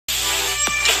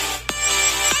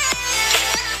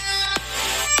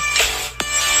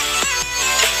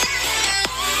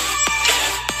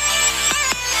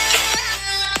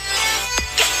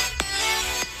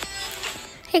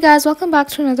guys, welcome back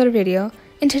to another video.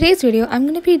 In today's video, I'm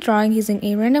going to be drawing using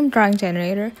a random drawing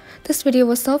generator. This video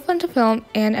was so fun to film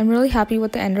and I'm really happy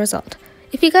with the end result.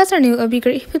 If you guys are new, it would be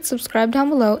great if you could subscribe down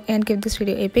below and give this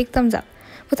video a big thumbs up.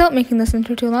 Without making this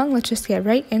intro too long, let's just get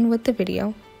right in with the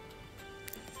video.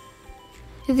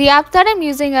 The app that I'm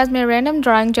using as my random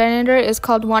drawing generator is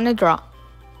called Wanna Draw.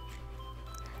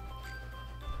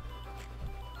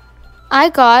 I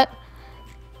got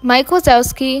Mike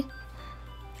Wazowski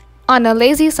on a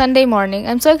lazy Sunday morning.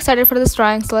 I'm so excited for this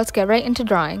drawing, so let's get right into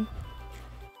drawing.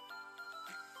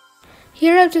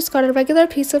 Here I've just got a regular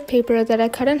piece of paper that I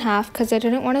cut in half because I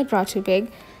didn't want to draw too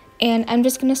big, and I'm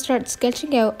just going to start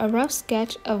sketching out a rough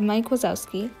sketch of Mike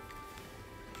Wazowski.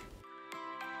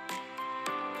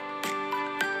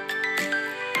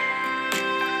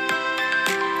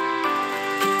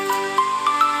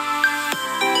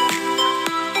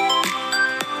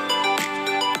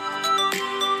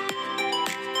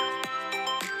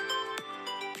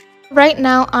 Right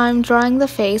now I'm drawing the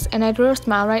face, and I drew a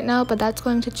smile right now, but that's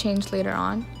going to change later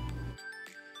on.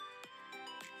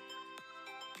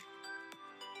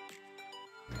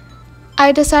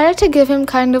 I decided to give him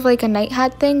kind of like a night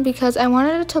hat thing because I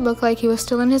wanted it to look like he was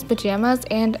still in his pajamas,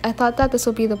 and I thought that this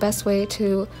would be the best way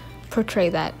to portray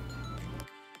that.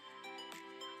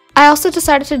 I also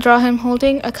decided to draw him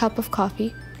holding a cup of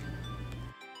coffee.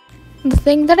 The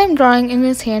thing that I'm drawing in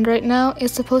his hand right now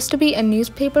is supposed to be a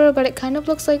newspaper, but it kind of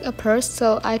looks like a purse,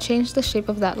 so I changed the shape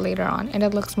of that later on and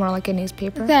it looks more like a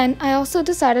newspaper. Then I also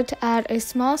decided to add a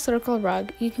small circle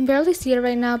rug. You can barely see it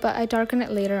right now, but I darken it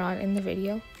later on in the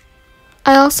video.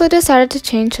 I also decided to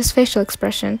change his facial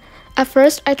expression. At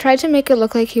first, I tried to make it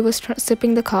look like he was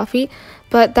sipping the coffee,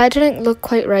 but that didn't look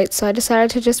quite right, so I decided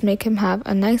to just make him have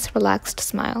a nice relaxed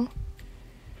smile.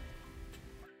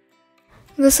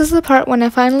 This is the part when I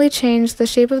finally changed the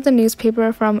shape of the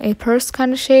newspaper from a purse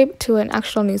kind of shape to an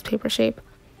actual newspaper shape.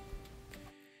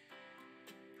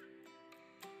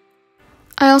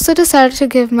 I also decided to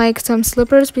give Mike some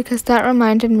slippers because that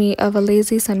reminded me of a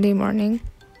lazy Sunday morning.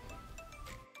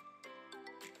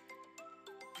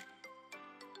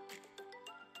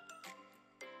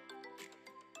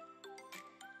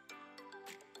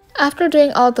 After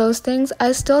doing all those things,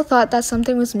 I still thought that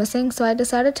something was missing, so I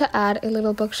decided to add a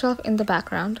little bookshelf in the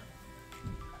background.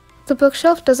 The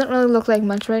bookshelf doesn't really look like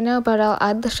much right now, but I'll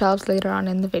add the shelves later on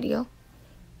in the video.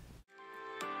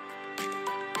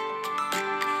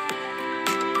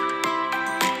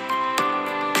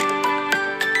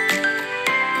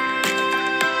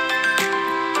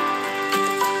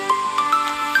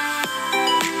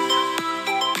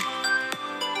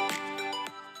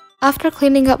 After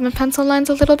cleaning up my pencil lines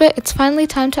a little bit, it's finally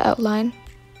time to outline.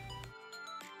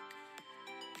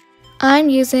 I'm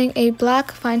using a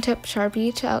black fine tip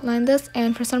Sharpie to outline this,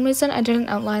 and for some reason I didn't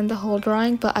outline the whole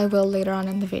drawing, but I will later on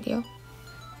in the video.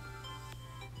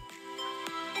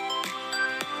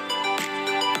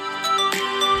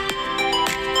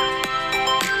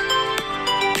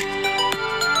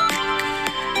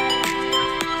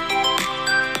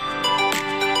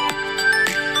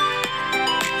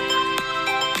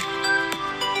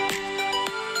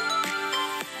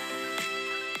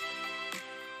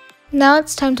 Now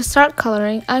it's time to start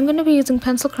coloring. I'm going to be using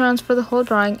pencil crayons for the whole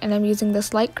drawing, and I'm using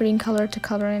this light green color to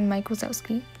color in Mike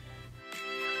Wazowski.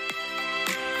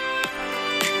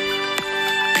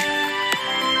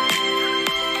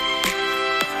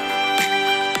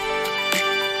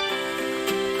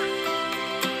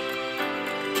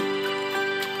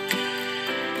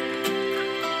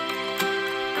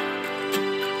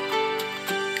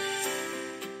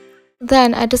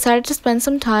 Then I decided to spend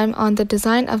some time on the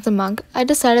design of the monk. I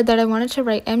decided that I wanted to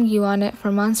write MU on it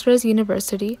for Monsters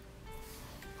University,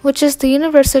 which is the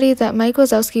university that Mike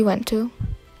Wazowski went to.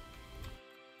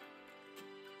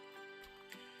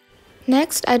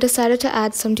 Next, I decided to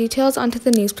add some details onto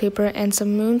the newspaper and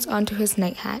some moons onto his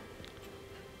night hat.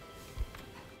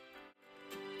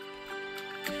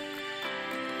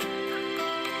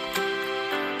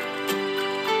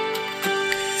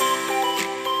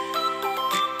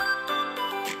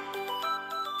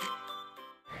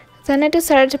 Then I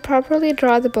decided to properly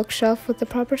draw the bookshelf with the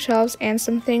proper shelves and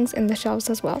some things in the shelves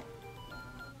as well.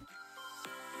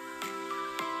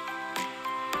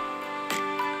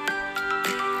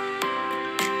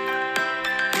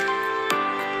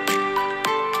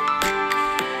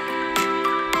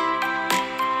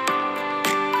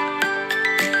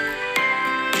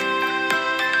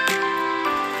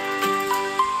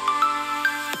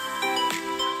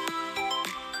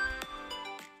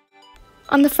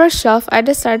 On the first shelf, I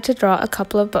decided to draw a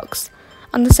couple of books.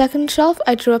 On the second shelf,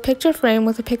 I drew a picture frame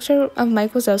with a picture of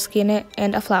Mike Wazowski in it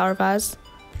and a flower vase.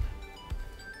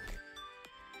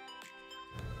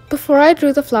 Before I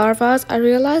drew the flower vase, I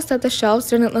realized that the shelves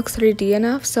didn't look 3D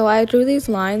enough, so I drew these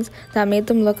lines that made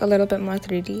them look a little bit more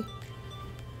 3D.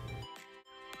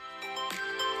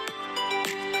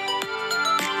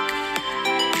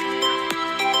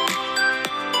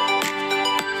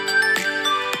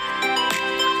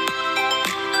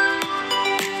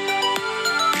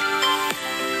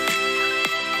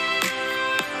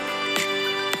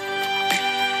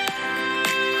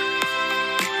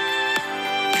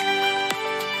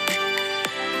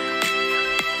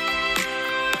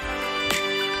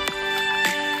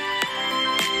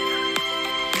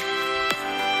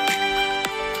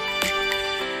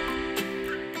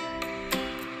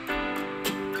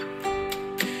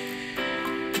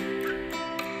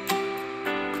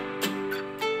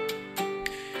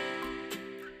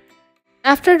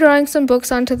 After drawing some books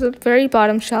onto the very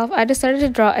bottom shelf, I decided to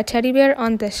draw a teddy bear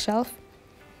on this shelf.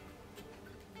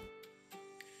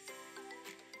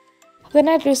 Then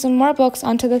I drew some more books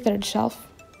onto the third shelf.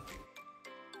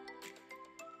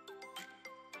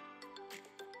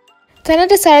 Then I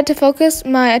decided to focus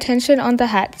my attention on the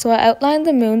hat, so I outlined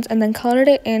the moons and then colored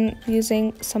it in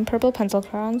using some purple pencil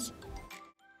crayons.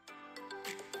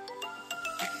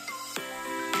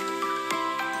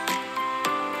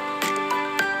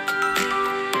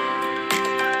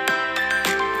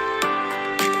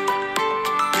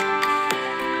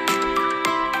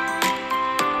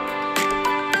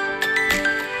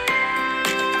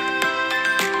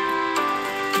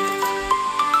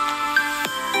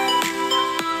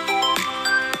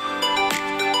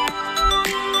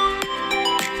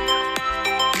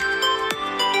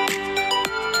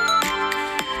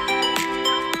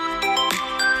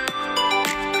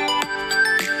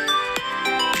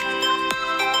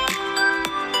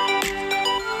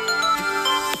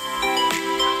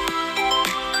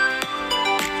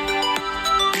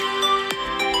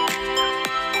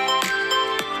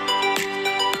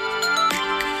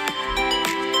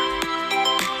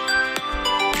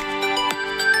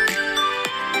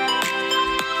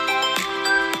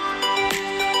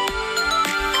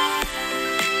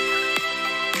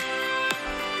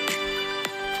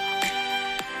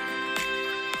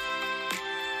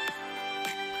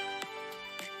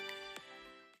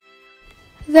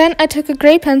 Then I took a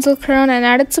gray pencil crayon and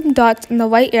added some dots in the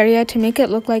white area to make it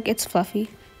look like it's fluffy.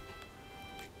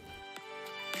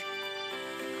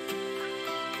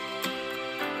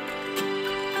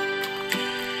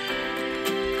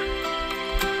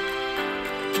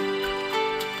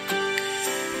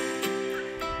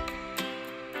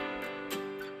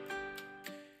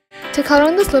 To color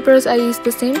in the slippers, I used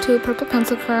the same two purple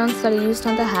pencil crayons that I used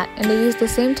on the hat, and I used the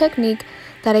same technique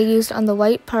that I used on the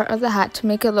white part of the hat to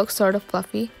make it look sort of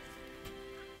fluffy.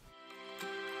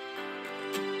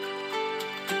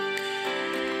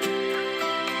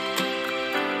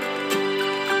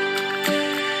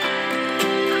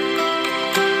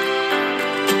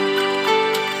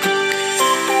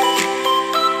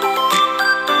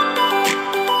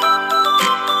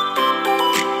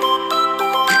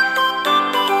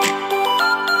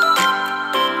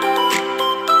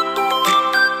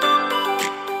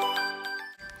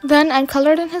 Then I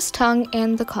colored in his tongue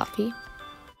and the coffee.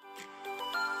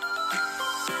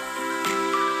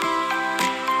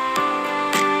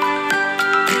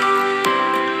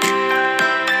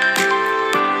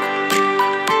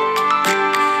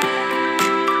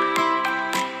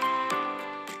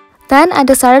 Then I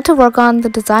decided to work on the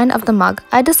design of the mug.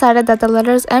 I decided that the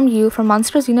letters MU for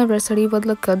Monsters University would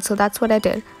look good, so that's what I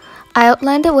did. I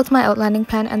outlined it with my outlining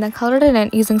pen and then colored it in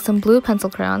using some blue pencil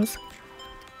crayons.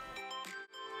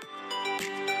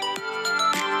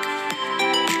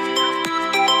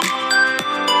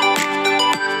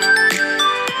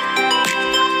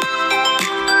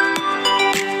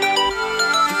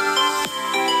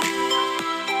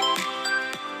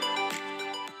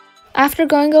 After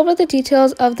going over the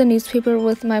details of the newspaper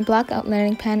with my black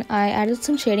outlining pen, I added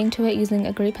some shading to it using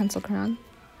a gray pencil crayon.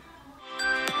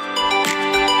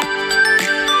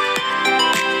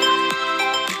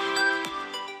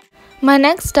 My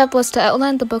next step was to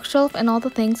outline the bookshelf and all the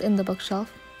things in the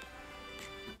bookshelf.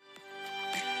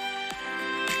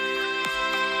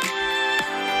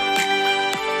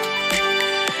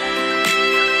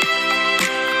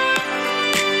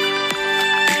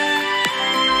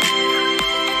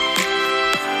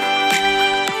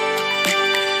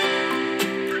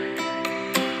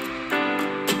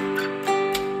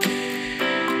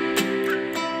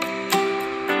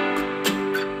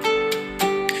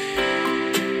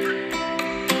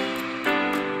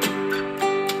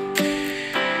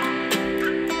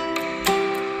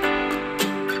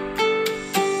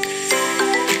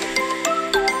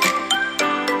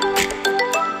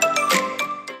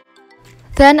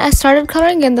 Then I started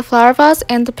coloring in the flower vase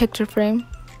and the picture frame.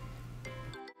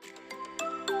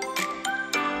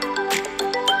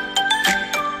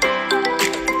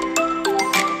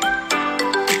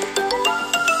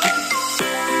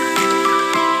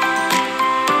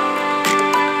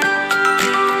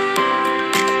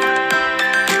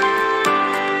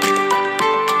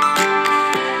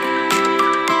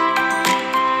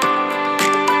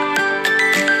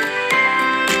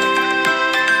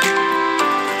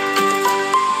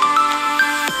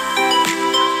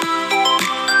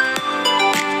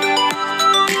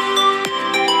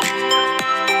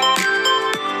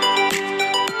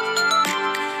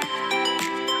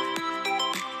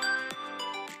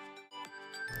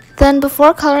 Then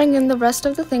before coloring in the rest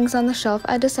of the things on the shelf,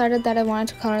 I decided that I wanted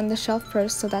to color in the shelf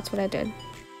first, so that's what I did.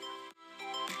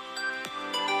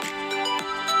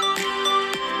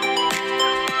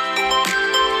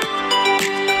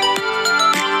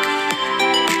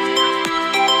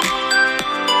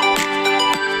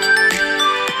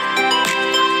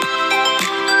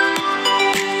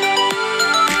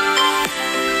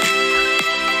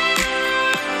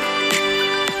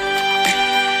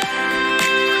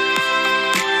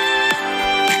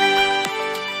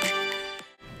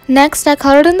 Next, I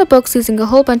colored in the books using a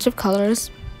whole bunch of colors.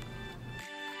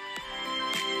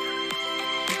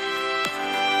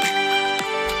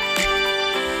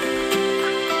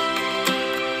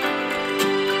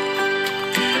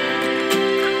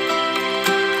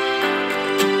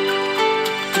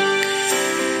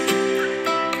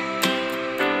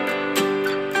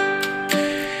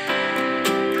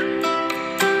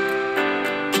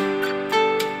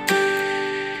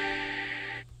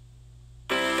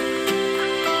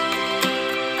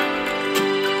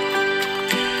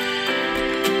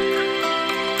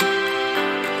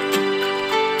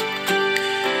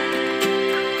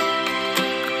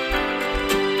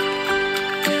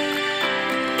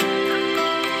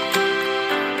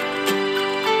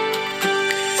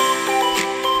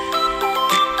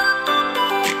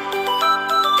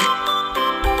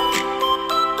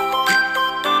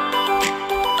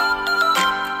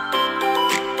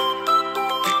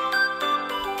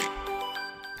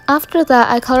 After that,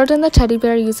 I colored in the teddy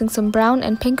bear using some brown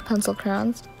and pink pencil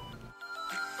crayons.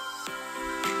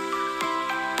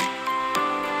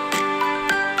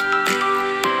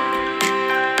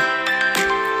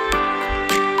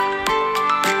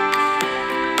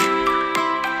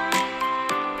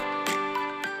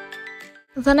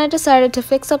 Then I decided to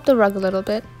fix up the rug a little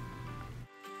bit.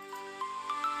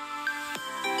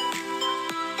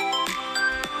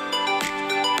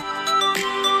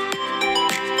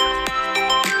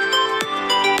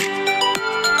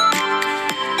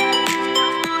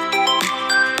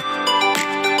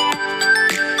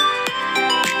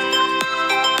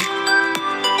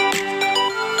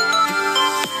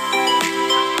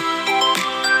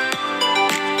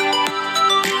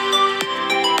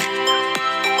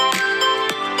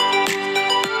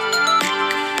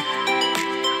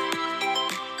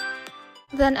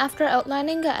 Then after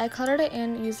outlining it, I colored it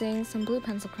in using some blue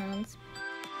pencil crayons.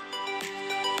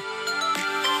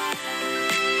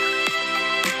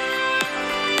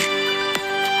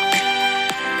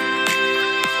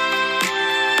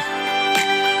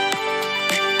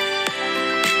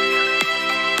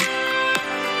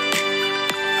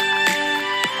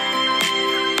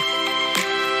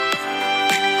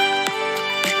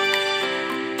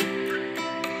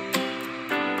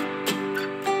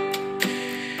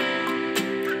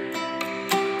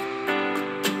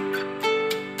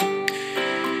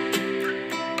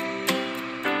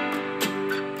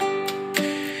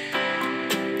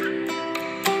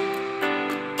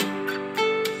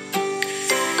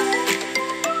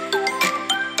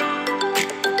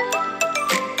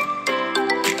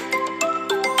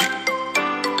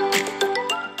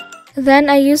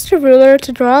 Then I used a ruler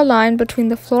to draw a line between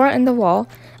the floor and the wall.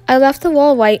 I left the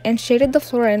wall white and shaded the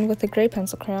floor in with a gray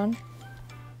pencil crayon.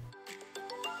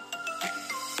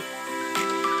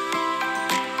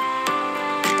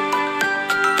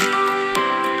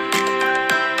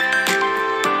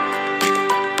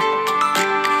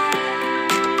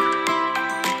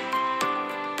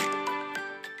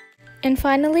 And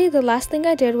finally, the last thing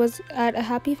I did was add a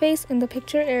happy face in the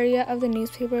picture area of the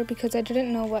newspaper because I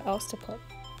didn't know what else to put.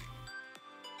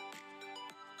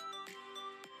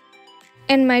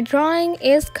 And my drawing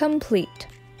is complete.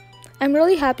 I'm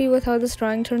really happy with how this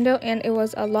drawing turned out, and it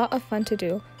was a lot of fun to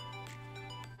do.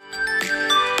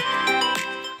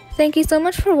 Thank you so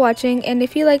much for watching, and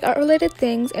if you like art related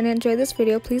things and enjoy this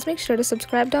video, please make sure to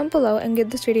subscribe down below and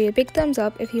give this video a big thumbs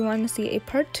up if you want to see a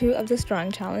part 2 of this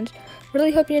drawing challenge.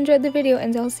 Really hope you enjoyed the video,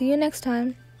 and I'll see you next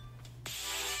time.